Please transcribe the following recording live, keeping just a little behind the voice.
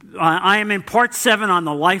I am in part 7 on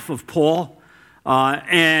the life of Paul,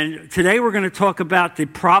 and today we're going to talk about the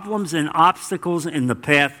problems and obstacles in the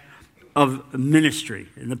path of ministry,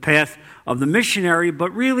 in the path of the missionary,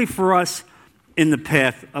 but really for us, in the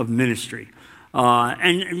path of ministry.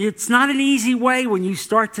 And it's not an easy way when you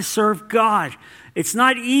start to serve God. It's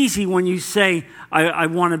not easy when you say, I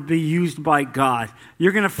want to be used by God.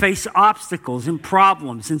 You're going to face obstacles and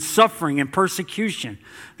problems and suffering and persecution.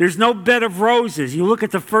 There's no bed of roses. You look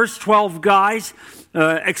at the first 12 guys,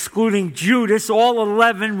 excluding Judas, all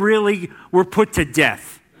 11 really were put to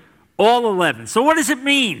death. All 11. So what does it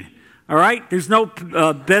mean? All right? There's no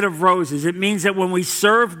bed of roses. It means that when we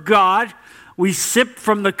serve God, we sip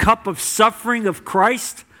from the cup of suffering of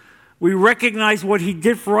Christ. We recognize what he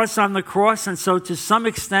did for us on the cross, and so to some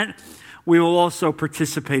extent, we will also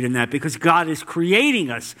participate in that because God is creating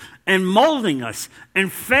us and molding us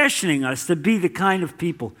and fashioning us to be the kind of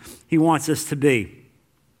people he wants us to be.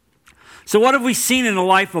 So what have we seen in the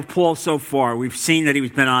life of Paul so far? We've seen that he's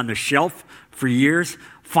been on the shelf for years.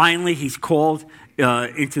 Finally, he's called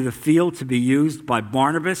into the field to be used by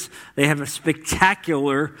Barnabas. They have a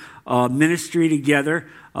spectacular ministry together,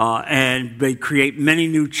 and they create many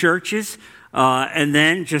new churches. And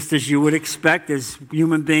then, just as you would expect, as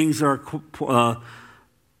human beings happen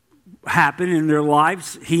in their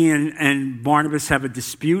lives, he and Barnabas have a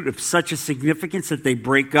dispute of such a significance that they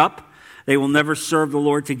break up. They will never serve the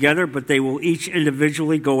Lord together, but they will each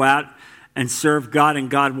individually go out and serve God, and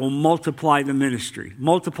God will multiply the ministry.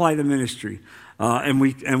 Multiply the ministry. And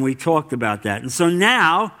we talked about that. And so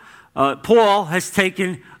now, Paul has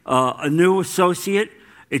taken a new associate.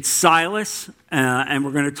 It's Silas, and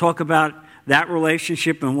we're going to talk about that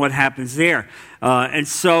relationship and what happens there. And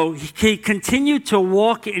so he continued to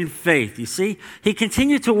walk in faith, you see? He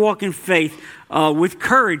continued to walk in faith with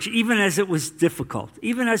courage, even as it was difficult,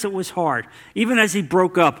 even as it was hard, even as he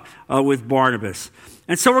broke up with Barnabas.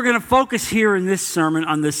 And so we're going to focus here in this sermon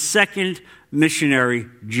on the second missionary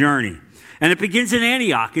journey. And it begins in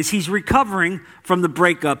Antioch as he's recovering from the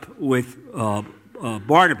breakup with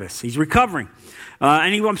Barnabas. He's recovering.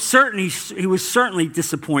 And I'm certain he was certainly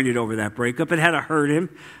disappointed over that breakup. It had to hurt him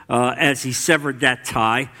as he severed that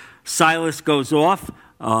tie. Silas goes off,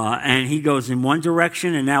 and he goes in one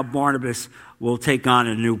direction, and now Barnabas will take on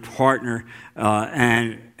a new partner.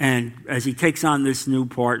 And as he takes on this new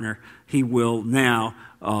partner, he will now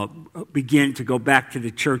begin to go back to the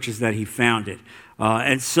churches that he founded.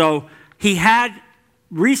 And so he had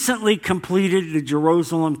recently completed the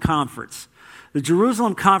Jerusalem Conference. The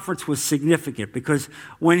Jerusalem Conference was significant because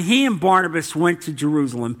when he and Barnabas went to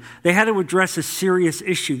Jerusalem, they had to address a serious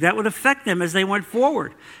issue that would affect them as they went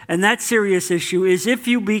forward. And that serious issue is if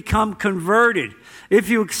you become converted, if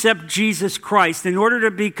you accept Jesus Christ, in order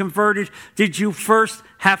to be converted, did you first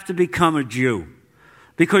have to become a Jew?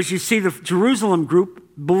 Because you see, the Jerusalem group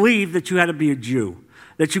believed that you had to be a Jew.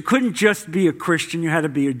 That you couldn't just be a Christian, you had to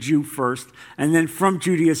be a Jew first, and then from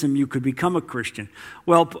Judaism you could become a Christian.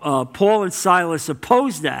 Well, Paul and Silas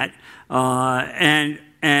opposed that, and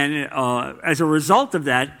as a result of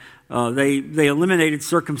that, they eliminated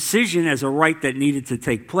circumcision as a rite that needed to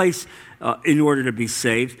take place in order to be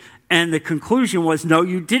saved. And the conclusion was, no,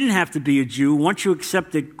 you didn't have to be a Jew. Once you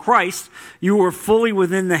accepted Christ, you were fully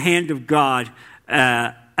within the hand of God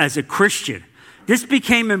as a Christian. This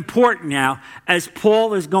became important now as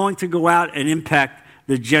Paul is going to go out and impact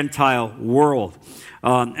the Gentile world.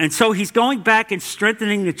 And so he's going back and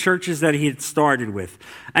strengthening the churches that he had started with.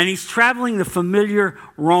 And he's traveling the familiar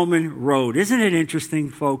Roman road. Isn't it interesting,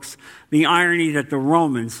 folks, the irony that the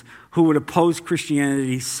Romans, who would oppose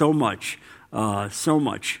Christianity so much,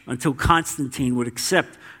 until Constantine would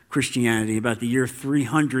accept Christianity about the year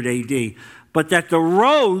 300 AD, but that the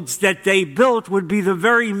roads that they built would be the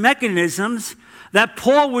very mechanisms that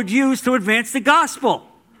Paul would use to advance the gospel.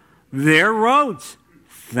 Their roads.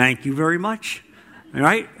 Thank you very much. All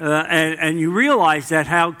right? And you realize that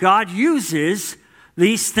how God uses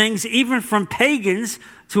these things, even from pagans,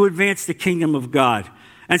 to advance the kingdom of God.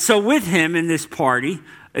 And so with him in this party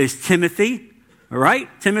is Timothy. All right?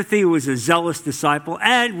 Timothy was a zealous disciple.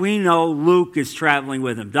 And we know Luke is traveling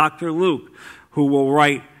with him. Dr. Luke, who will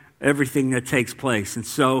write everything that takes place. And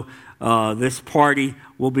so this party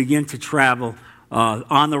will begin to travel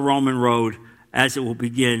on the Roman road as it will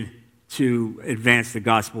begin to advance the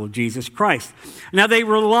gospel of Jesus Christ. Now, they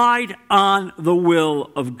relied on the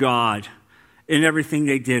will of God in everything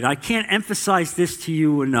they did. I can't emphasize this to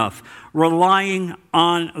you enough. Relying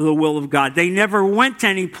on the will of God. They never went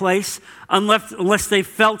any place unless they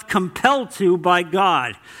felt compelled to by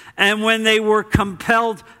God. And when they were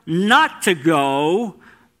compelled not to go,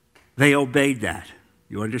 they obeyed that.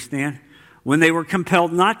 You understand? When they were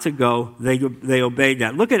compelled not to go, they obeyed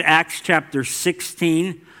that. Look at Acts chapter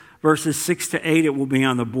 16, verses 6 to 8. It will be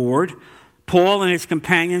on the board. Paul and his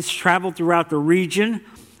companions traveled throughout the region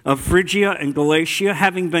of Phrygia and Galatia,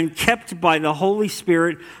 having been kept by the Holy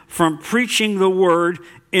Spirit from preaching the word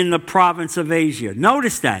in the province of Asia.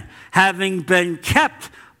 Notice that. Having been kept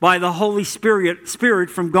by the Holy Spirit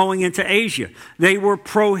from going into Asia. They were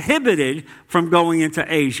prohibited from going into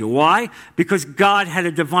Asia. Why? Because God had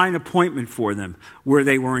a divine appointment for them where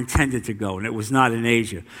they were intended to go, and it was not in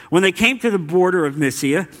Asia. When they came to the border of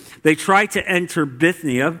Mysia, they tried to enter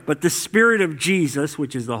Bithynia, but the Spirit of Jesus,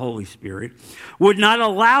 which is the Holy Spirit, would not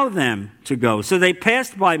allow them to go. So they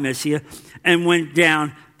passed by Mysia and went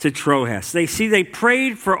down to Troas. They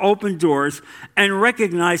prayed for open doors and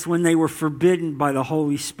recognized when they were forbidden by the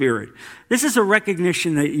Holy Spirit. This is a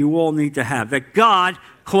recognition that you all need to have, that God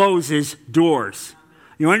closes doors.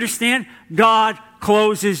 You understand? God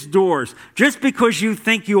closes doors. Just because you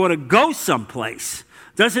think you ought to go someplace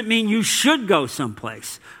doesn't mean you should go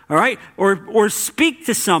someplace. All right? Or speak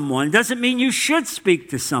to someone doesn't mean you should speak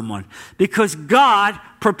to someone, because God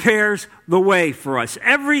prepares the way for us.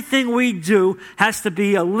 Everything we do has to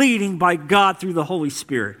be a leading by God through the Holy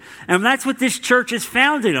Spirit. And that's what this church is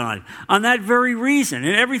founded on that very reason.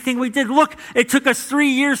 And everything we did, look, it took us 3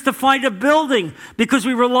 years to find a building because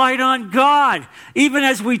we relied on God. Even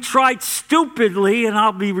as we tried stupidly, and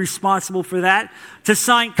I'll be responsible for that, to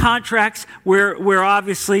sign contracts where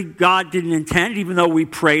obviously God didn't intend, even though we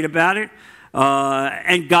prayed about it,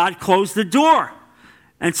 and God closed the door.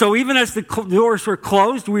 And so even as the doors were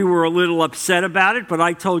closed, we were a little upset about it, but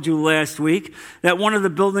I told you last week that one of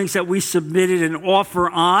the buildings that we submitted an offer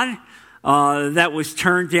on that was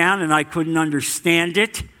turned down, and I couldn't understand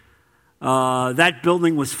it, that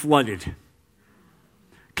building was flooded.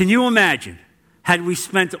 Can you imagine? Had we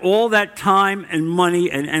spent all that time and money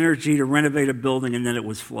and energy to renovate a building and then it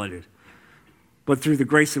was flooded? But through the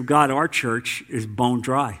grace of God, our church is bone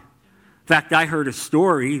dry. In fact, I heard a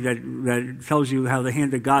story that tells you how the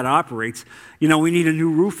hand of God operates. You know, we need a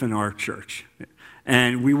new roof in our church,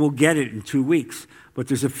 and we will get it in 2 weeks. But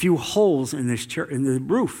there's a few holes in this church, in the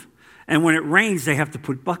roof, and when it rains, they have to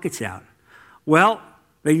put buckets out. Well,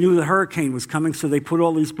 they knew the hurricane was coming, so they put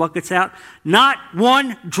all these buckets out. Not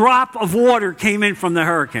one drop of water came in from the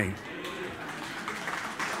hurricane.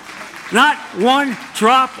 Not one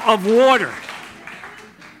drop of water.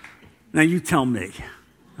 Now you tell me,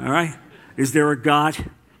 all right? Is there a God?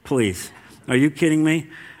 Please. Are you kidding me?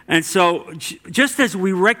 And so just as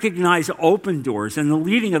we recognize open doors and the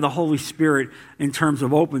leading of the Holy Spirit in terms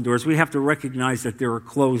of open doors, we have to recognize that there are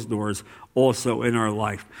closed doors also in our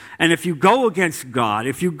life. And if you go against God,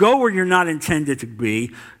 if you go where you're not intended to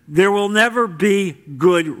be, there will never be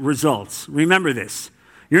good results. Remember this.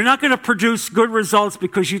 You're not going to produce good results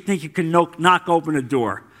because you think you can knock open a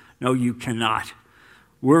door. No, you cannot.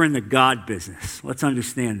 We're in the God business. Let's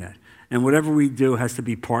understand that. And whatever we do has to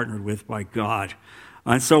be partnered with by God.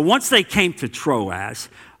 And so once they came to Troas,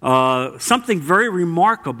 something very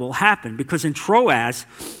remarkable happened, because in Troas,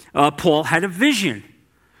 Paul had a vision.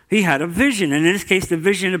 He had a vision. And in this case, the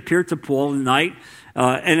vision appeared to Paul at night.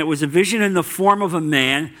 And it was a vision in the form of a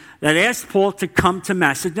man that asked Paul to come to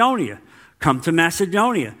Macedonia. Come to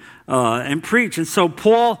Macedonia and preach. And so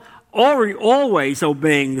Paul, always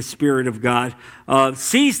obeying the Spirit of God,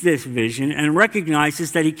 sees this vision and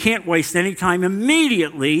recognizes that he can't waste any time.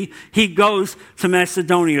 Immediately, he goes to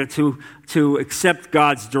Macedonia to accept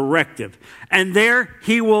God's directive. And there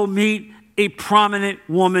he will meet a prominent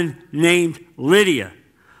woman named Lydia.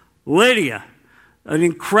 Lydia, an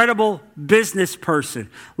incredible business person.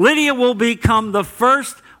 Lydia will become the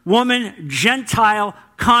first woman Gentile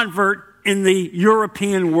convert in the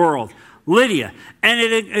European world. Lydia. And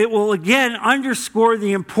it will again underscore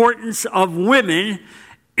the importance of women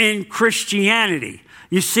in Christianity.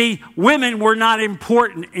 You see, women were not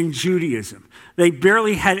important in Judaism. They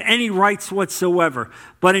barely had any rights whatsoever.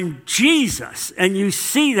 But in Jesus, and you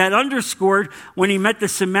see that underscored when he met the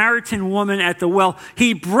Samaritan woman at the well,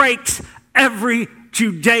 he breaks every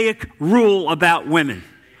Judaic rule about women.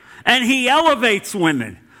 And he elevates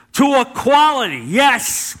women to equality.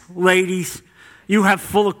 Yes, ladies, you have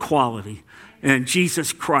full equality in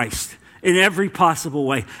Jesus Christ in every possible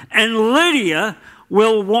way. And Lydia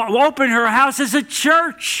will open her house as a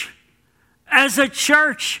church. As a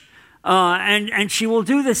church. And she will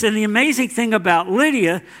do this. And the amazing thing about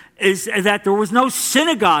Lydia is that there was no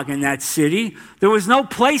synagogue in that city. There was no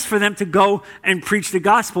place for them to go and preach the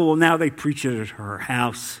gospel. Well, now they preach it at her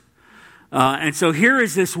house. And so here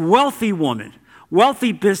is this wealthy woman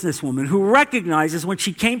wealthy businesswoman who recognizes when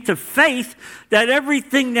she came to faith that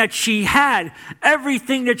everything that she had,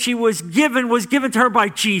 everything that she was given to her by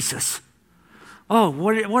Jesus. Oh,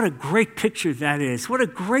 what a great picture that is. What a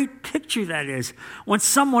great picture that is. When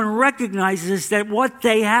someone recognizes that what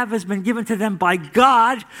they have has been given to them by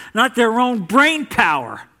God, not their own brain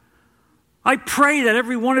power. I pray that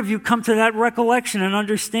every one of you come to that recollection and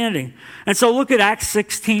understanding. And so look at Acts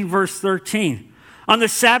 16, verse 13. On the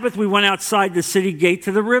Sabbath, we went outside the city gate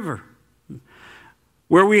to the river,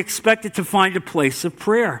 where we expected to find a place of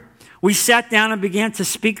prayer. We sat down and began to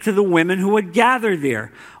speak to the women who had gathered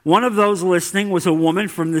there. One of those listening was a woman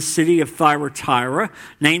from the city of Thyatira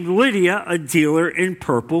named Lydia, a dealer in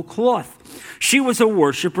purple cloth. She was a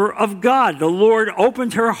worshiper of God. The Lord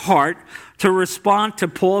opened her heart to respond to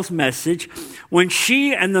Paul's message. When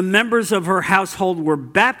she and the members of her household were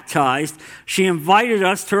baptized, she invited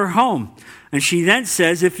us to her home. And she then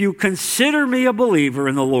says, "If you consider me a believer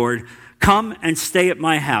in the Lord, come and stay at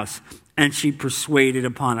my house." And she persuaded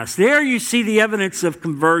upon us. There you see the evidence of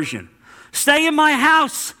conversion. Stay in my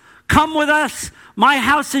house. Come with us. My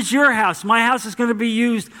house is your house. My house is going to be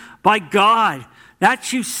used by God.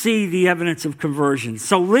 That you see the evidence of conversion.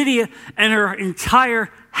 So Lydia and her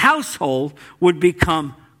entire household would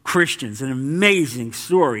become Christians. An amazing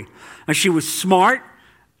story. And she was smart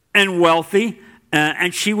and wealthy,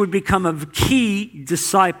 and she would become a key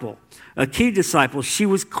disciple. A key disciple. She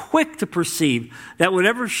was quick to perceive that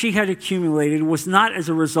whatever she had accumulated was not as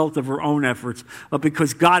a result of her own efforts, but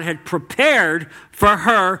because God had prepared for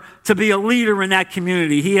her to be a leader in that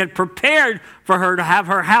community. He had prepared for her to have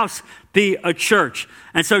her house be a church.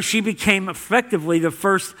 And so she became effectively the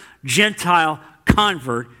first Gentile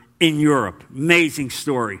convert in Europe. Amazing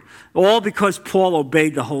story. All because Paul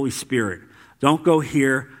obeyed the Holy Spirit. Don't go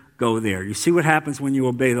here, go there. You see what happens when you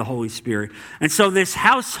obey the Holy Spirit. And so this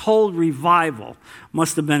household revival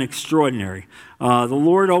must have been extraordinary. The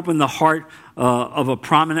Lord opened the heart of a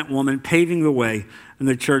prominent woman, paving the way in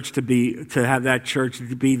the church to have that church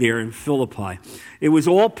to be there in Philippi. It was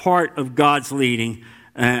all part of God's leading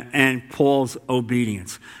and Paul's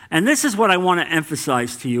obedience. And this is what I want to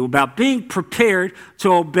emphasize to you about being prepared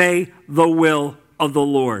to obey the will of the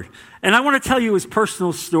Lord. And I want to tell you his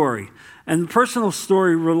personal story. And the personal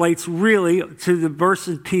story relates really to the verse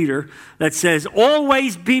in Peter that says,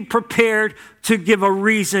 always be prepared to give a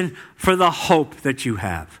reason for the hope that you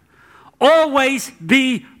have. Always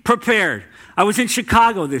be prepared. I was in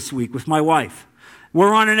Chicago this week with my wife.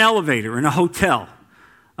 We're on an elevator in a hotel.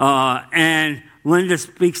 And Linda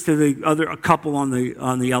speaks to a couple on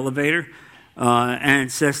the elevator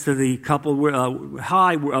and says to the couple,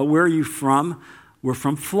 hi, where are you from? We're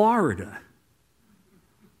from Florida.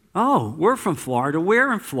 Oh, we're from Florida.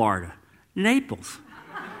 Where in Florida? Naples.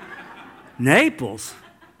 Naples?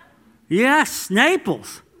 Yes,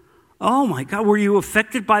 Naples. Oh, my God. Were you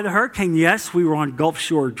affected by the hurricane? Yes. We were on Gulf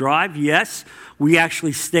Shore Drive. Yes. We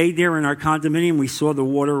actually stayed there in our condominium. We saw the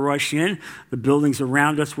water rush in. The buildings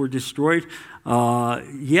around us were destroyed.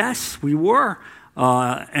 Yes, we were.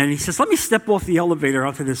 And he says, let me step off the elevator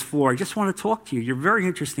onto this floor. I just want to talk to you. You're very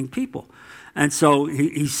interesting people. And so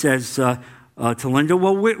he says to Linda,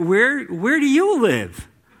 well, where do you live?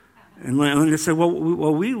 And Linda said, well,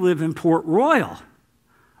 we live in Port Royal.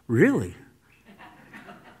 Really?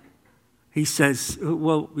 He says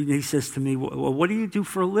to me, well, what do you do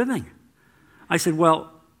for a living? I said,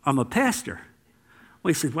 well, I'm a pastor. Well,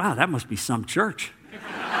 he said, wow, that must be some church.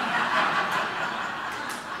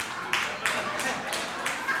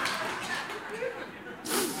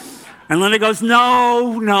 And Linda goes,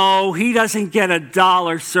 no, he doesn't get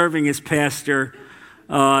 $1 serving as pastor.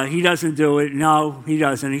 He doesn't do it. No, he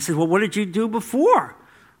doesn't. He said, well, what did you do before?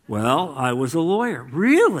 Well, I was a lawyer.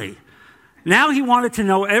 Really? Now he wanted to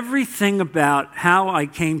know everything about how I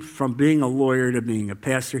came from being a lawyer to being a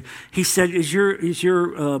pastor. He said, is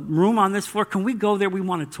your room on this floor? Can we go there? We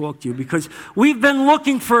want to talk to you because we've been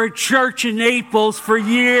looking for a church in Naples for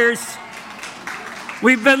years.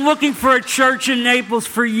 We've been looking for a church in Naples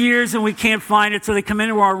for years and we can't find it. So they come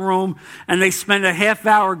into our room and they spend a half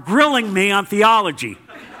hour grilling me on theology.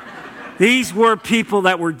 These were people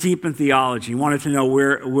that were deep in theology. Wanted to know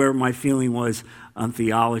where my feeling was on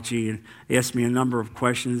theology and asked me a number of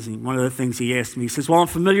questions. And one of the things he asked me, he says, well, I'm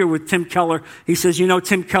familiar with Tim Keller. He says, you know,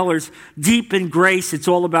 Tim Keller's deep in grace. It's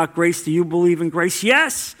all about grace. Do you believe in grace?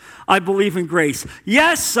 Yes, I believe in grace.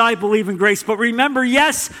 Yes, I believe in grace. But remember,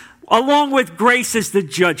 yes, along with grace is the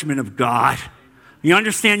judgment of God. You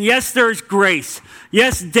understand? Yes, there's grace.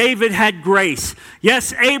 Yes, David had grace.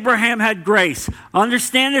 Yes, Abraham had grace.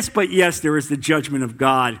 Understand this? But yes, there is the judgment of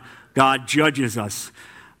God. God judges us.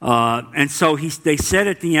 And so they said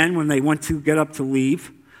at the end when they went to get up to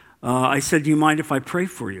leave, I said, do you mind if I pray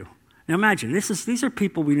for you? Now imagine, these are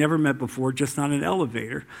people we never met before, just on an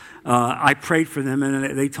elevator. I prayed for them,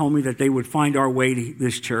 and they told me that they would find our way to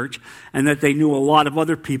this church, and that they knew a lot of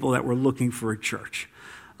other people that were looking for a church.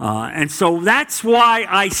 And so that's why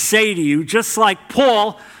I say to you, just like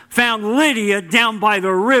Paul found Lydia down by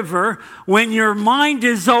the river, when your mind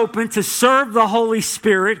is open to serve the Holy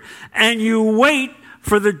Spirit and you wait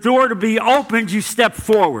for the door to be opened, you step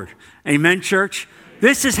forward. Amen, church?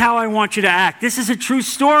 This is how I want you to act. This is a true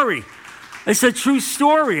story. It's a true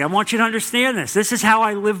story. I want you to understand this. This is how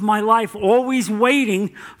I live my life, always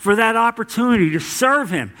waiting for that opportunity to serve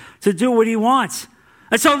him, to do what he wants.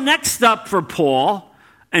 And so next up for Paul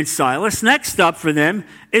and Silas, next up for them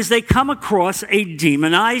is they come across a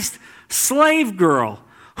demonized slave girl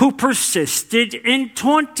who persisted in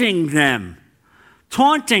taunting them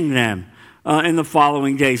in the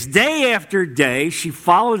following days. Day after day, she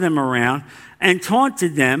followed them around and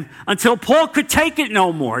taunted them until Paul could take it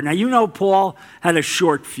no more. Now, you know Paul had a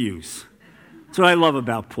short fuse. That's what I love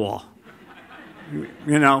about Paul.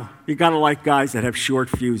 You know, you got to like guys that have short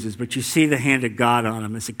fuses, but you see the hand of God on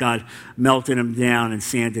him as God melted him down and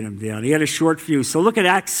sanded him down. He had a short fuse. So look at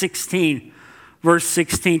Acts 16, verse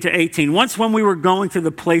 16 to 18. Once when we were going to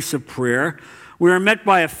the place of prayer, we were met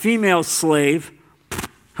by a female slave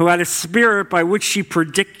who had a spirit by which she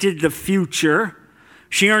predicted the future.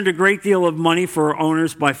 She earned a great deal of money for her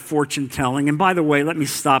owners by fortune telling. And by the way, let me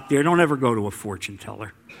stop there. Don't ever go to a fortune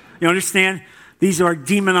teller. You understand? These are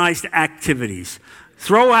demonized activities.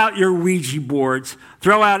 Throw out your Ouija boards.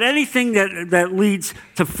 Throw out anything that leads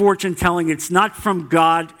to fortune telling. It's not from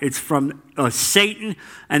God. It's from Satan.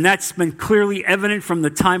 And that's been clearly evident from the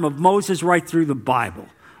time of Moses right through the Bible.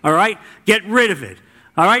 All right? Get rid of it.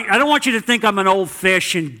 All right? I don't want you to think I'm an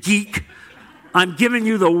old-fashioned geek. I'm giving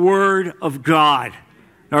you the Word of God.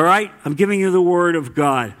 All right? I'm giving you the Word of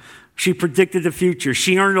God. She predicted the future.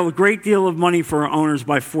 She earned a great deal of money for her owners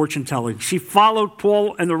by fortune telling. She followed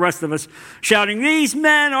Paul and the rest of us, shouting, "These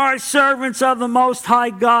men are servants of the Most High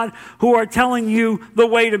God who are telling you the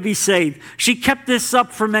way to be saved." She kept this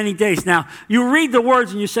up for many days. Now, you read the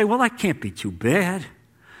words and you say, well, that can't be too bad.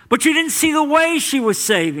 But you didn't see the way she was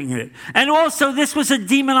saving it. And also, this was a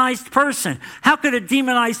demonized person. How could a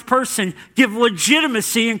demonized person give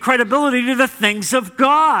legitimacy and credibility to the things of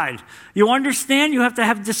God? You understand? You have to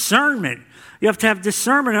have discernment. You have to have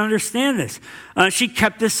discernment to understand this. She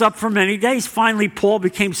kept this up for many days. Finally, Paul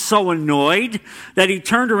became so annoyed that he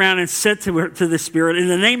turned around and said to the spirit, "In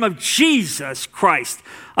the name of Jesus Christ,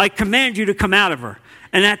 I command you to come out of her."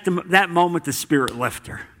 And at that moment, the spirit left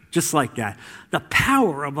her. Just like that. The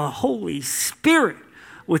power of a Holy Spirit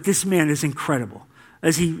with this man is incredible.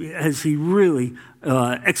 As he really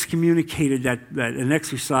excommunicated and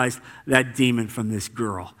exorcised that demon from this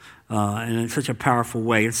girl in such a powerful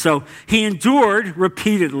way. And so he endured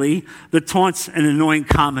repeatedly the taunts and annoying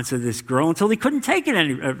comments of this girl until he couldn't take it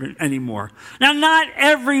anymore. Now, not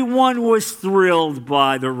everyone was thrilled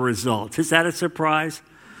by the result. Is that a surprise?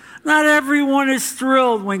 Not everyone is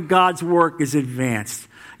thrilled when God's work is advanced.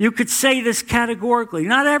 You could say this categorically.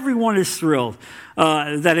 Not everyone is thrilled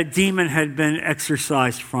that a demon had been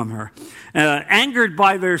exorcised from her. Angered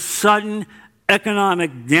by their sudden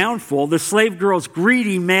economic downfall, the slave girl's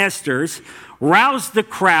greedy masters roused the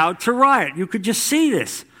crowd to riot. You could just see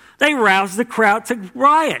this. They roused the crowd to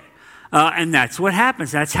riot. And that's what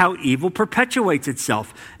happens. That's how evil perpetuates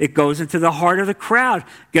itself. It goes into the heart of the crowd,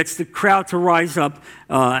 gets the crowd to rise up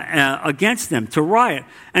against them, to riot.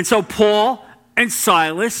 And so Paul and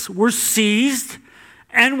Silas were seized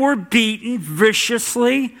and were beaten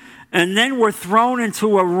viciously, and then were thrown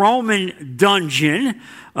into a Roman dungeon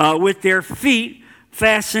with their feet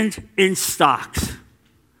fastened in stocks.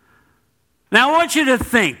 Now I want you to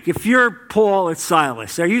think, if you're Paul and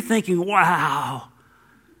Silas, are you thinking, wow,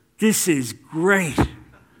 this is great.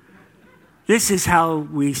 This is how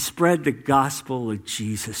we spread the gospel of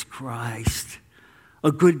Jesus Christ.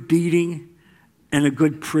 A good beating and a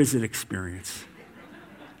good prison experience.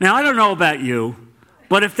 Now, I don't know about you,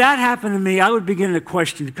 but if that happened to me, I would begin to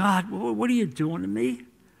question, God, what are you doing to me?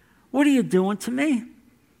 What are you doing to me?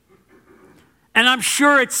 And I'm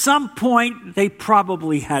sure at some point they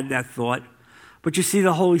probably had that thought. But you see,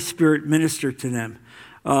 the Holy Spirit ministered to them.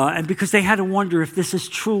 And because they had to wonder if this is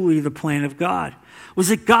truly the plan of God. Was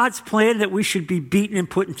it God's plan that we should be beaten and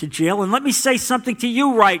put into jail? And let me say something to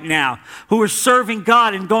you right now who are serving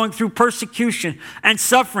God and going through persecution and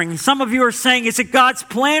suffering. Some of you are saying, is it God's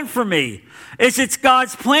plan for me? Is it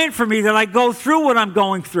God's plan for me that I go through what I'm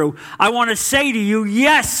going through? I want to say to you,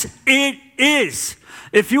 yes, it is.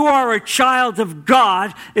 If you are a child of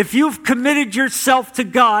God, if you've committed yourself to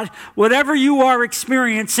God, whatever you are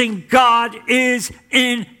experiencing, God is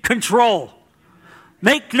in control.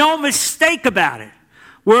 Make no mistake about it.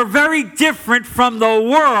 We're very different from the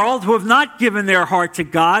world who have not given their heart to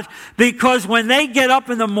God, because when they get up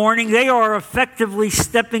in the morning, they are effectively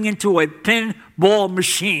stepping into a pinball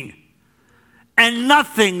machine. And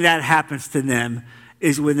nothing that happens to them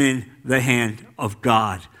is within the hand of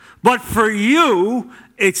God. But for you,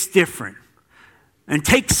 it's different. And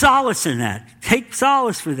take solace in that. Take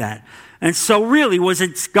solace for that. And so really, was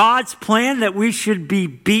it God's plan that we should be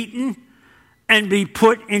beaten and be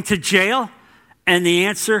put into jail? And the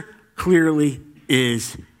answer clearly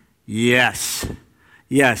is yes.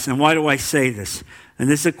 Yes. And why do I say this? And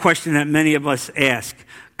this is a question that many of us ask.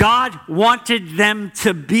 God wanted them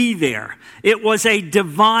to be there. It was a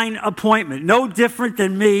divine appointment. No different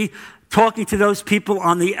than me talking to those people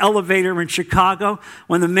on the elevator in Chicago.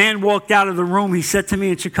 When the man walked out of the room, he said to me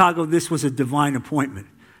in Chicago, this was a divine appointment.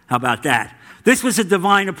 How about that? This was a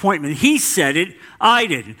divine appointment. He said it, I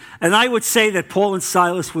didn't. And I would say that Paul and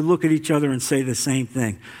Silas would look at each other and say the same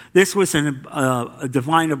thing. This was a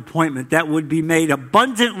divine appointment that would be made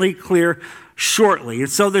abundantly clear shortly. And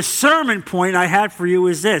so the sermon point I had for you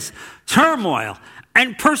is this: turmoil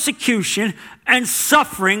and persecution and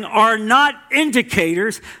suffering are not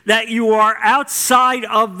indicators that you are outside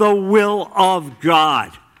of the will of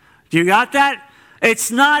God. Do you got that?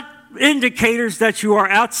 It's not indicators that you are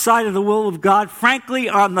outside of the will of God. Frankly,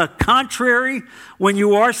 on the contrary, when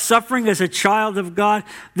you are suffering as a child of God,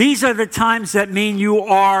 these are the times that mean you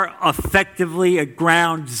are effectively at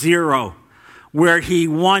ground zero, where He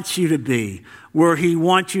wants you to be, where He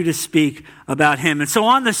wants you to speak about Him. And so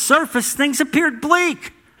on the surface, things appeared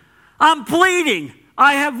bleak. I'm bleeding.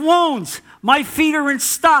 I have wounds. My feet are in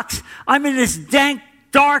stocks. I'm in this dank,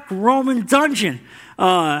 dark Roman dungeon.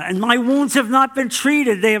 And my wounds have not been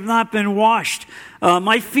treated. They have not been washed.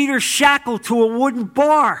 My feet are shackled to a wooden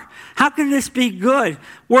bar. How can this be good?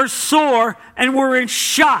 We're sore and we're in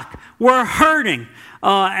shock. We're hurting.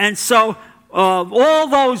 And so all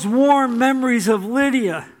those warm memories of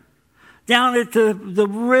Lydia down at the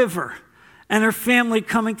river and her family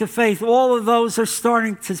coming to faith, all of those are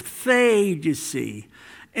starting to fade, you see,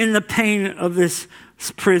 in the pain of this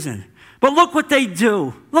prison. But look what they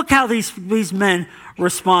do. Look how these men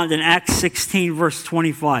respond in Acts 16, verse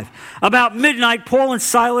 25. About midnight, Paul and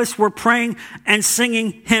Silas were praying and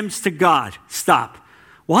singing hymns to God. Stop.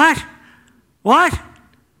 What? What?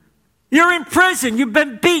 You're in prison. You've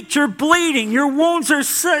been beat. You're bleeding. Your wounds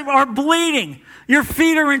are bleeding. Your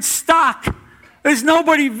feet are in stock. There's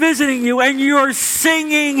nobody visiting you, and you're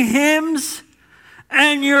singing hymns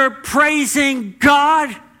and you're praising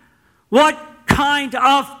God. What kind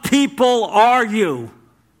of people are you?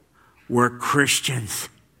 We're Christians.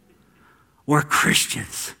 We're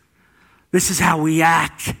Christians. This is how we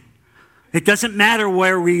act. It doesn't matter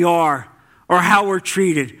where we are or how we're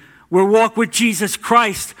treated. We're walk with Jesus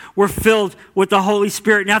Christ. We're filled with the Holy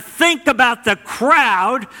Spirit. Now think about the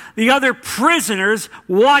crowd, the other prisoners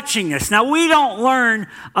watching us. Now we don't learn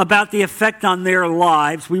about the effect on their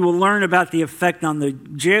lives. We will learn about the effect on the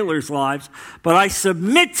jailers' lives. But I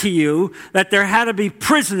submit to you that there had to be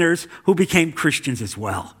prisoners who became Christians as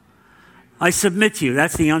well. I submit to you,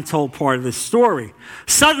 that's the untold part of this story.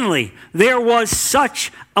 Suddenly, there was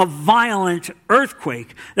such a violent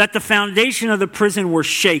earthquake that the foundation of the prison were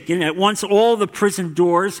shaken. At once, all the prison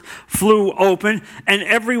doors flew open and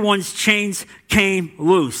everyone's chains came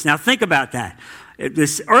loose. Now, think about that.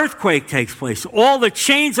 This earthquake takes place. All the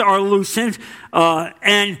chains are loosened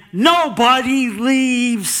and nobody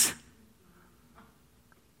leaves.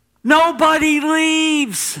 Nobody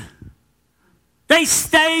leaves. They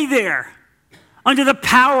stay there under the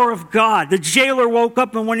power of God. The jailer woke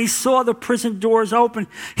up, and when he saw the prison doors open,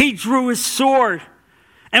 he drew his sword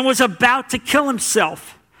and was about to kill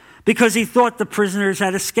himself because he thought the prisoners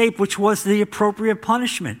had escaped, which was the appropriate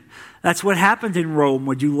punishment. That's what happened in Rome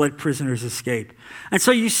when you let prisoners escape. And so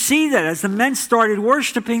you see that as the men started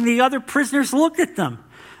worshiping, the other prisoners looked at them.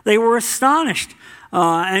 They were astonished.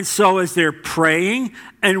 And so as they're praying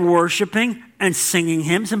and worshiping and singing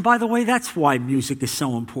hymns, and by the way, that's why music is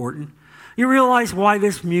so important. You realize why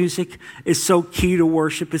this music is so key to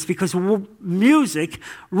worship? It's because music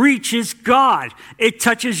reaches God. It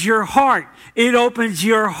touches your heart. It opens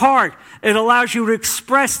your heart. It allows you to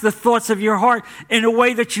express the thoughts of your heart in a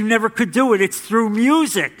way that you never could do it. It's through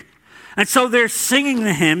music. And so they're singing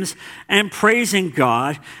the hymns and praising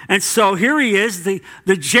God. And so here he is. The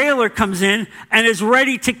jailer comes in and is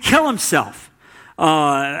ready to kill himself.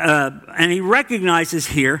 And he recognizes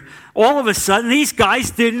here, all of a sudden, these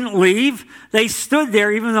guys didn't leave. They stood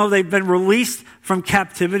there, even though they've been released from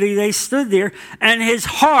captivity. They stood there, and his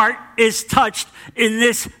heart is touched in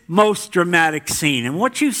this most dramatic scene. And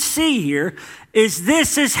what you see here is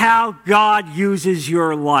this is how God uses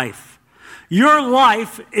your life. Your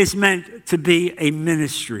life is meant to be a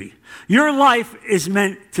ministry. Your life is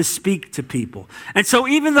meant to speak to people. And so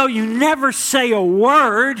even though you never say a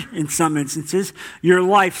word in some instances, your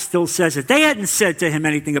life still says it. They hadn't said to him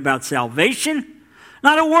anything about salvation.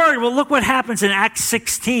 Not a word. Well, look what happens in Acts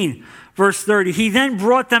 16, verse 30. He then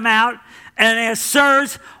brought them out and asked,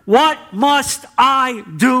 "Sirs, what must I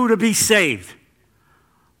do to be saved?"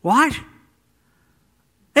 What?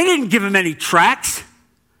 They didn't give him any tracts.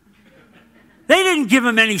 They didn't give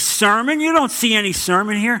him any sermon. You don't see any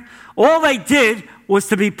sermon here. All they did was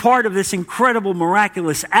to be part of this incredible,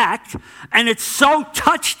 miraculous act. And it so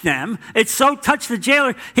touched them. It so touched the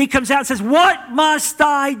jailer. He comes out and says, "What must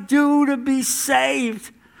I do to be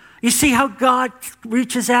saved?" You see how God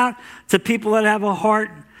reaches out to people that have a heart?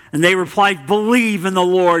 And they replied, "Believe in the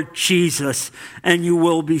Lord Jesus, and you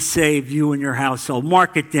will be saved, you and your household."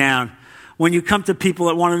 Mark it down. When you come to people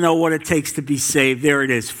that want to know what it takes to be saved, there it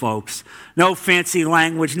is, folks. No fancy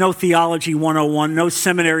language, no theology 101, no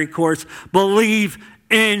seminary course. Believe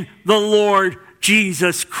in the Lord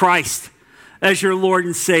Jesus Christ as your Lord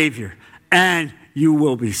and Savior, and you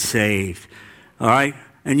will be saved. All right?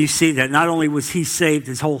 And you see that not only was he saved,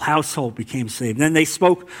 his whole household became saved. Then they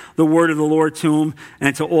spoke the word of the Lord to him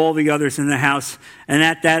and to all the others in the house. And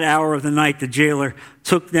at that hour of the night, the jailer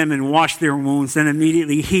took them and washed their wounds. Then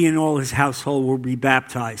immediately he and all his household will be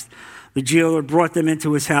baptized. The jailer brought them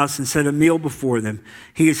into his house and set a meal before them.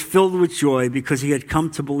 He is filled with joy because he had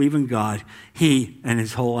come to believe in God, he and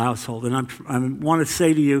his whole household. And I want to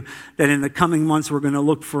say to you that in the coming months, we're going to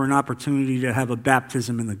look for an opportunity to have a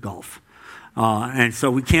baptism in the Gulf. And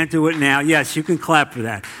so we can't do it now. Yes, you can clap for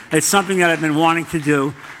that. It's something that I've been wanting to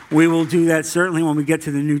do. We will do that certainly when we get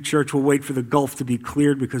to the new church. We'll wait for the Gulf to be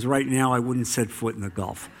cleared because right now I wouldn't set foot in the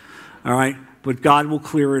Gulf. All right? But God will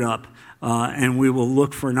clear it up, and we will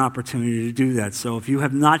look for an opportunity to do that. So if you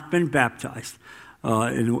have not been baptized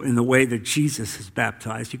in the way that Jesus is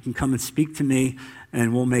baptized, you can come and speak to me,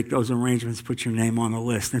 and we'll make those arrangements, put your name on the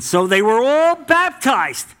list. And so they were all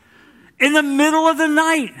baptized in the middle of the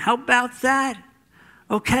night. How about that?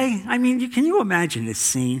 Okay? I mean, can you imagine this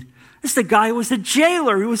scene? This the guy who was a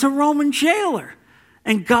jailer. He was a Roman jailer.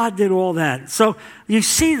 And God did all that. So you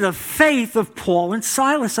see the faith of Paul and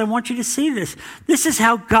Silas. I want you to see this. This is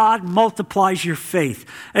how God multiplies your faith.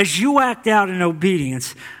 As you act out in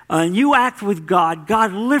obedience and you act with God,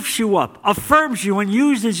 God lifts you up, affirms you, and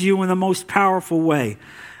uses you in the most powerful way.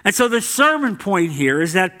 And so the sermon point here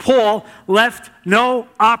is that Paul left no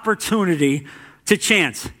opportunity to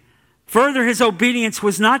chance. Further, his obedience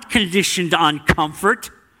was not conditioned on comfort,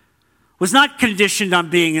 was not conditioned on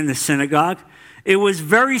being in the synagogue. It was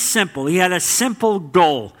very simple. He had a simple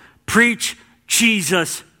goal: preach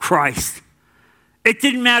Jesus Christ. It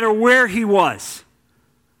didn't matter where he was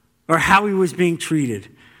or how he was being treated.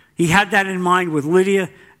 He had that in mind with Lydia,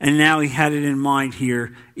 and now he had it in mind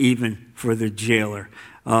here even for the jailer.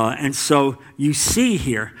 And so you see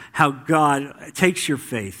here how God takes your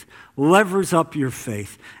faith, levers up your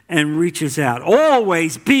faith, and reaches out.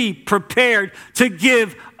 Always be prepared to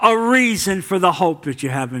give a reason for the hope that you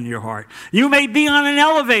have in your heart. You may be on an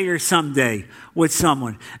elevator someday with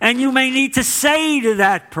someone, and you may need to say to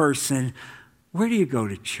that person, "Where do you go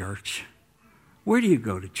to church? Where do you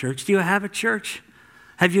go to church? Do you have a church?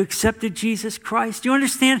 Have you accepted Jesus Christ?" Do you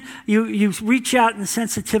understand? You reach out in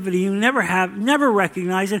sensitivity. You never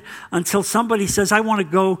recognize it until somebody says, "I want to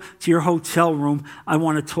go to your hotel room. I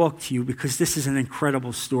want to talk to you because this is an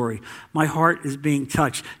incredible story. My heart is being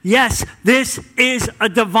touched." Yes, this is a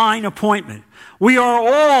divine appointment. We are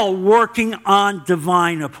all working on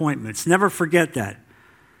divine appointments. Never forget that.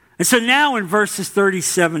 And so now in verses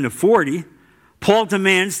 37 to 40, Paul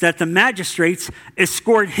demands that the magistrates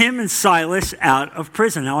escort him and Silas out of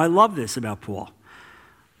prison. Now, I love this about Paul.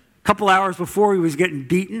 A couple hours before, he was getting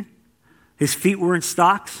beaten. His feet were in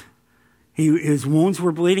stocks. His wounds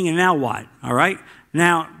were bleeding. And now what? All right?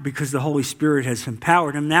 Now, because the Holy Spirit has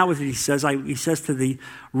empowered him, now what he says? He says to the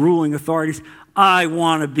ruling authorities, "I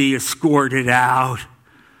want to be escorted out.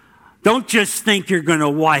 Don't just think you're going to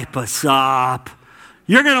wipe us up.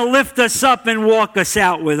 You're going to lift us up and walk us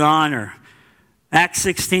out with honor." Acts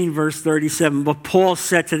 16, verse 37, "But Paul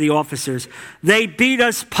said to the officers, 'They beat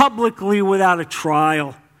us publicly without a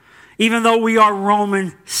trial, even though we are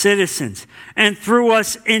Roman citizens, and threw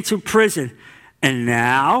us into prison. And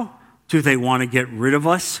now, do they want to get rid of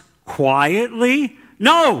us quietly?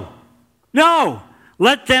 No.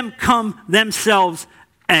 Let them come themselves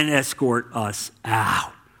and escort us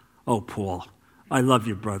out. Oh, Paul, I love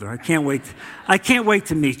you, brother. I can't wait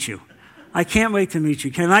to meet you.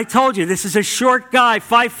 And I told you, this is a short guy,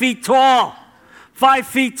 5 feet tall. 5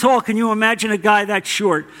 feet tall. Can you imagine a guy that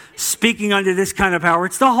short speaking under this kind of power?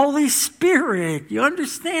 It's the Holy Spirit. You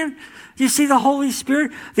understand? Do you see the Holy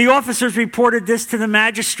Spirit? The officers reported this to the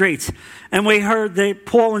magistrates, and we heard that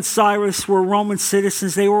Paul and Silas were Roman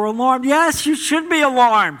citizens. They were alarmed. Yes, you should be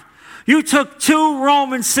alarmed. You took 2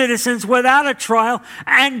 Roman citizens without a trial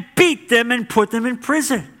and beat them and put them in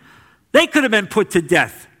prison. They could have been put to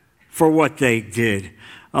death for what they did.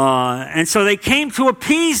 And so they came to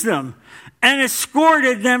appease them and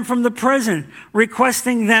escorted them from the prison,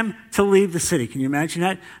 requesting them to leave the city. Can you imagine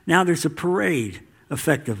that? Now there's a parade,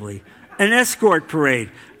 effectively, an escort parade,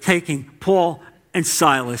 taking Paul and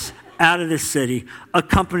Silas out of the city,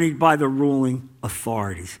 accompanied by the ruling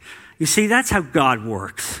authorities. You see, that's how God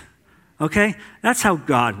works, okay? That's how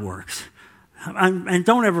God works. And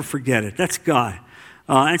don't ever forget it. That's God.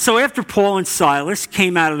 And so after Paul and Silas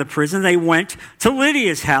came out of the prison, they went to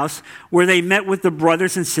Lydia's house where they met with the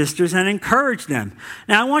brothers and sisters and encouraged them.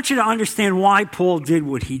 Now, I want you to understand why Paul did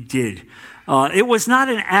what he did. It was not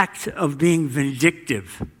an act of being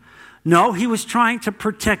vindictive. No, he was trying to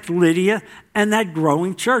protect Lydia and that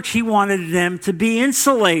growing church. He wanted them to be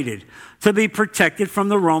insulated, to be protected from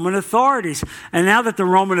the Roman authorities. And now that the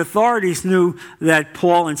Roman authorities knew that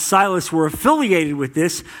Paul and Silas were affiliated with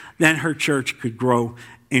this, then her church could grow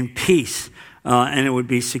in peace, and it would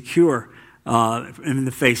be secure in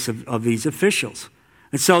the face of these officials.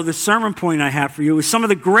 And so the sermon point I have for you is some of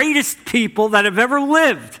the greatest people that have ever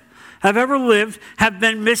lived have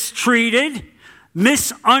been mistreated,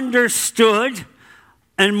 misunderstood,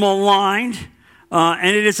 and maligned.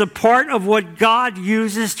 And it is a part of what God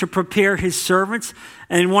uses to prepare his servants.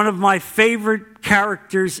 And one of my favorite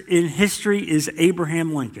characters in history is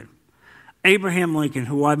Abraham Lincoln. Abraham Lincoln,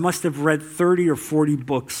 who I must have read 30 or 40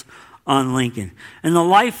 books on Lincoln. And the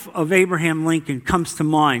life of Abraham Lincoln comes to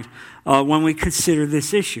mind when we consider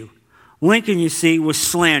this issue. Lincoln, you see, was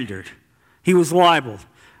slandered. He was libeled.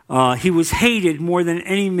 He was hated more than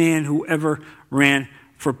any man who ever ran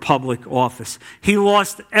for public office. He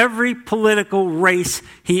lost every political race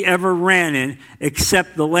he ever ran in,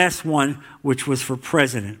 except the last one, which was for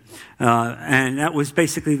president. And that was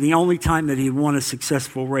basically the only time that he won a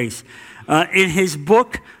successful race. In his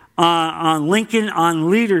book on Lincoln on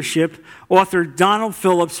Leadership, author Donald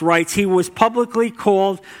Phillips writes, he was publicly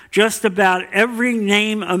called just about every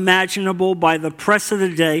name imaginable by the press of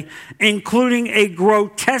the day, including a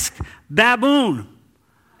grotesque baboon,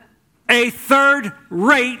 a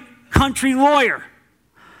third-rate country lawyer,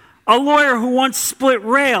 a lawyer who once split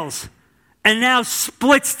rails and now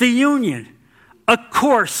splits the union, a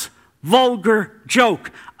coarse, vulgar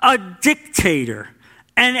joke, a dictator,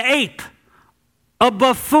 an ape, a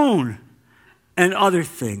buffoon, and other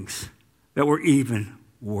things that were even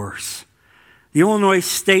worse. The Illinois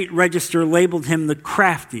State Register labeled him the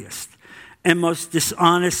craftiest and most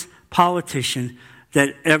dishonest politician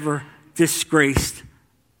that ever disgraced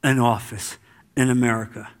an office in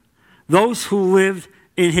America. Those who lived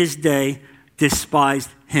in his day despised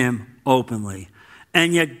him openly.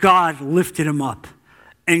 And yet God lifted him up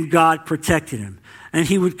and God protected him. And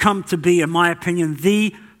he would come to be, in my opinion,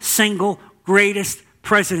 the single greatest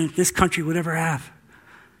president this country would ever have.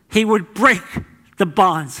 He would break the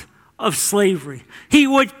bonds of slavery. He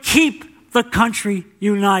would keep the country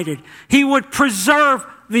united. He would preserve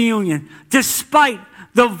the Union despite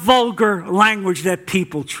the vulgar language that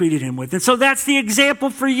people treated him with. And so that's the example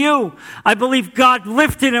for you. I believe God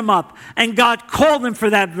lifted him up and God called him for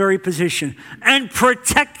that very position and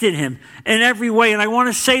protected him in every way. And I want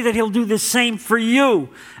to say that he'll do the same for you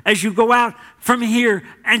as you go out from here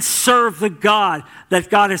and serve the God that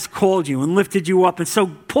God has called you and lifted you up. And so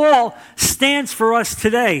Paul stands for us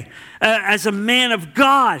today as a man of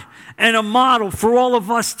God and a model for all of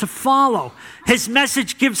us to follow. His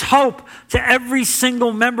message gives hope to every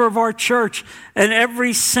single member of our church and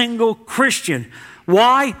every single Christian.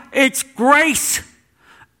 Why? It's grace.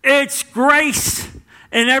 It's grace.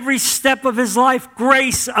 In every step of his life,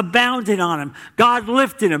 grace abounded on him. God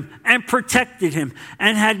lifted him and protected him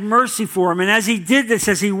and had mercy for him. And as he did this,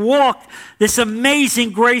 as he walked, this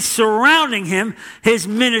amazing grace surrounding him, his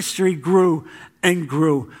ministry grew and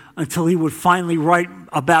grew until he would finally write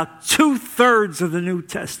about 2/3 of the New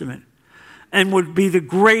Testament and would be the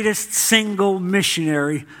greatest single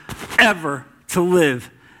missionary ever to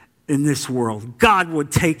live in this world. God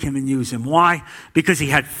would take him and use him. Why? Because he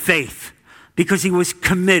had faith. Because he was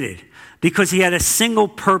committed, because he had a single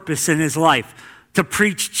purpose in his life, to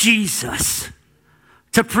preach Jesus.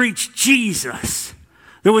 To preach Jesus.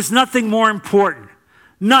 There was nothing more important.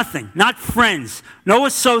 Nothing. Not friends. No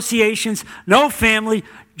associations. No family.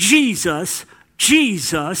 Jesus.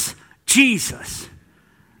 Jesus. Jesus.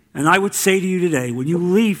 And I would say to you today, when you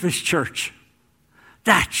leave this church,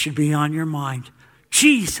 that should be on your mind.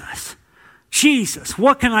 Jesus. Jesus,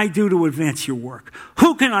 what can I do to advance your work?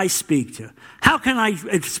 Who can I speak to? How can I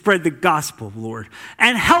spread the gospel, Lord?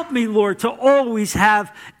 And help me, Lord, to always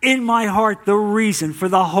have in my heart the reason for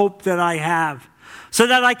the hope that I have, so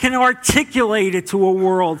that I can articulate it to a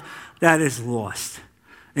world that is lost.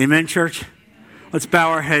 Amen, church? Let's bow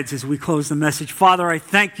our heads as we close the message. Father, I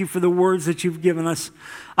thank you for the words that you've given us.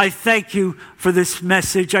 I thank you for this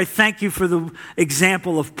message. I thank you for the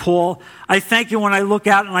example of Paul. I thank you when I look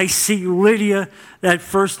out and I see Lydia, that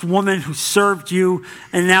first woman who served you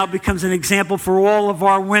and now becomes an example for all of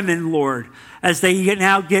our women, Lord, as they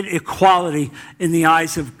now get equality in the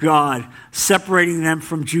eyes of God, separating them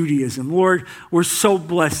from Judaism. Lord, we're so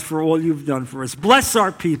blessed for all you've done for us. Bless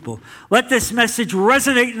our people. Let this message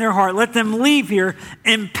resonate in their heart. Let them leave here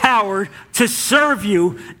empowered to serve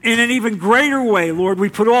you in an even greater way. Lord, we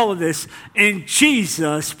put all of this in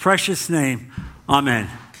Jesus' precious name. Amen.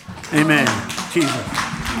 Amen.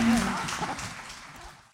 Jesus.